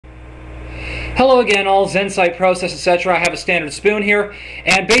Hello again, all zensightprocess, etc. I have a standard spoon here,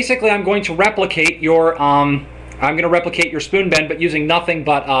 and basically I'm going to replicate your spoon bend, but using nothing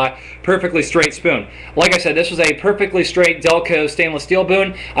but a perfectly straight spoon. Like I said, this was a perfectly straight Delco stainless steel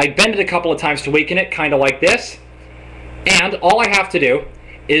spoon. I bent it a couple of times to weaken it, kind of like this. And all I have to do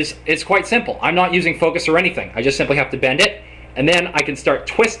is, it's quite simple. I'm not using focus or anything. I just simply have to bend it, and then I can start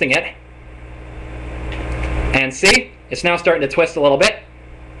twisting it. And see, it's now starting to twist a little bit.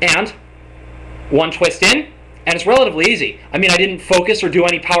 And one twist in, and it's relatively easy. I mean, I didn't focus or do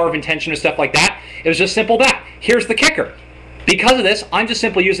any power of intention or stuff like that. It was just simple that. Here's the kicker. Because of this, I'm just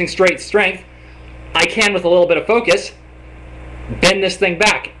simply using straight strength. I can, with a little bit of focus, bend this thing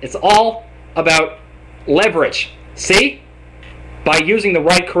back. It's all about leverage. See? By using the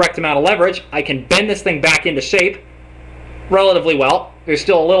right correct amount of leverage, I can bend this thing back into shape relatively well. There's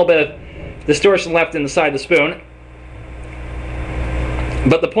still a little bit of distortion left in the side of the spoon.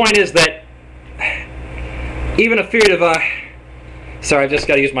 But the point is that even a feat of sorry, I've just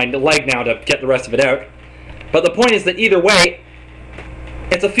got to use my leg now to get the rest of it out. But the point is that either way,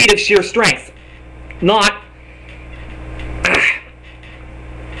 it's a feat of sheer strength. Not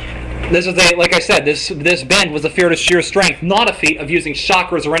this is a, like I said, this bend was a feat of sheer strength, not a feat of using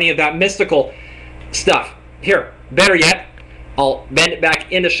chakras or any of that mystical stuff. Here, better yet, I'll bend it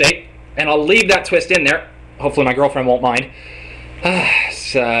back into shape, and I'll leave that twist in there. Hopefully my girlfriend won't mind.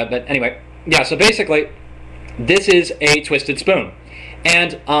 But anyway, yeah, so basically, this is a twisted spoon.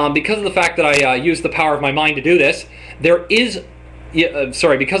 And because of the fact that I used the power of my mind to do this, there is,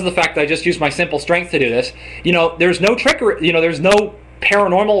 because of the fact that I just used my simple strength to do this, there's no trickery, there's no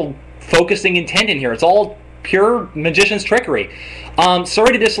paranormal focusing intent in here. It's all pure magician's trickery.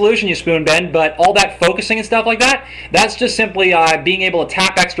 Sorry to disillusion you, Spoon Bend, but all that focusing and stuff like that, that's just simply being able to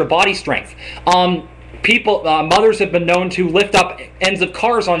tap extra body strength. Mothers have been known to lift up ends of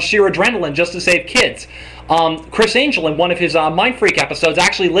cars on sheer adrenaline just to save kids. Chris Angel, in one of his Mind Freak episodes,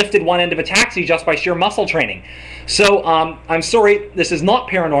 actually lifted one end of a taxi just by sheer muscle training. So, I'm sorry, this is not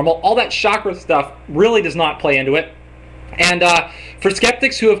paranormal. All that chakra stuff really does not play into it. And for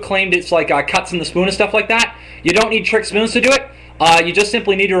skeptics who have claimed it's like cuts in the spoon and stuff like that, you don't need trick spoons to do it. You just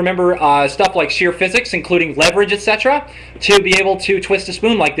simply need to remember stuff like sheer physics, including leverage, etc., to be able to twist a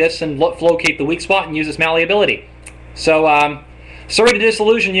spoon like this and locate the weak spot and use its malleability. So, sorry to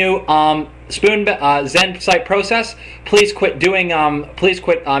disillusion you, zensightprocess. Please quit doing,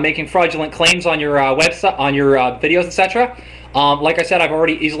 making fraudulent claims on your website, on your videos, etc. Like I said, I've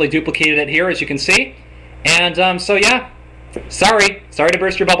already easily duplicated it here, as you can see. And so yeah, sorry to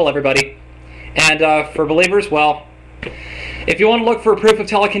burst your bubble, everybody. And for believers, well, if you want to look for proof of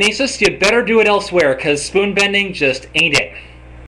telekinesis, you'd better do it elsewhere, because spoon bending just ain't it.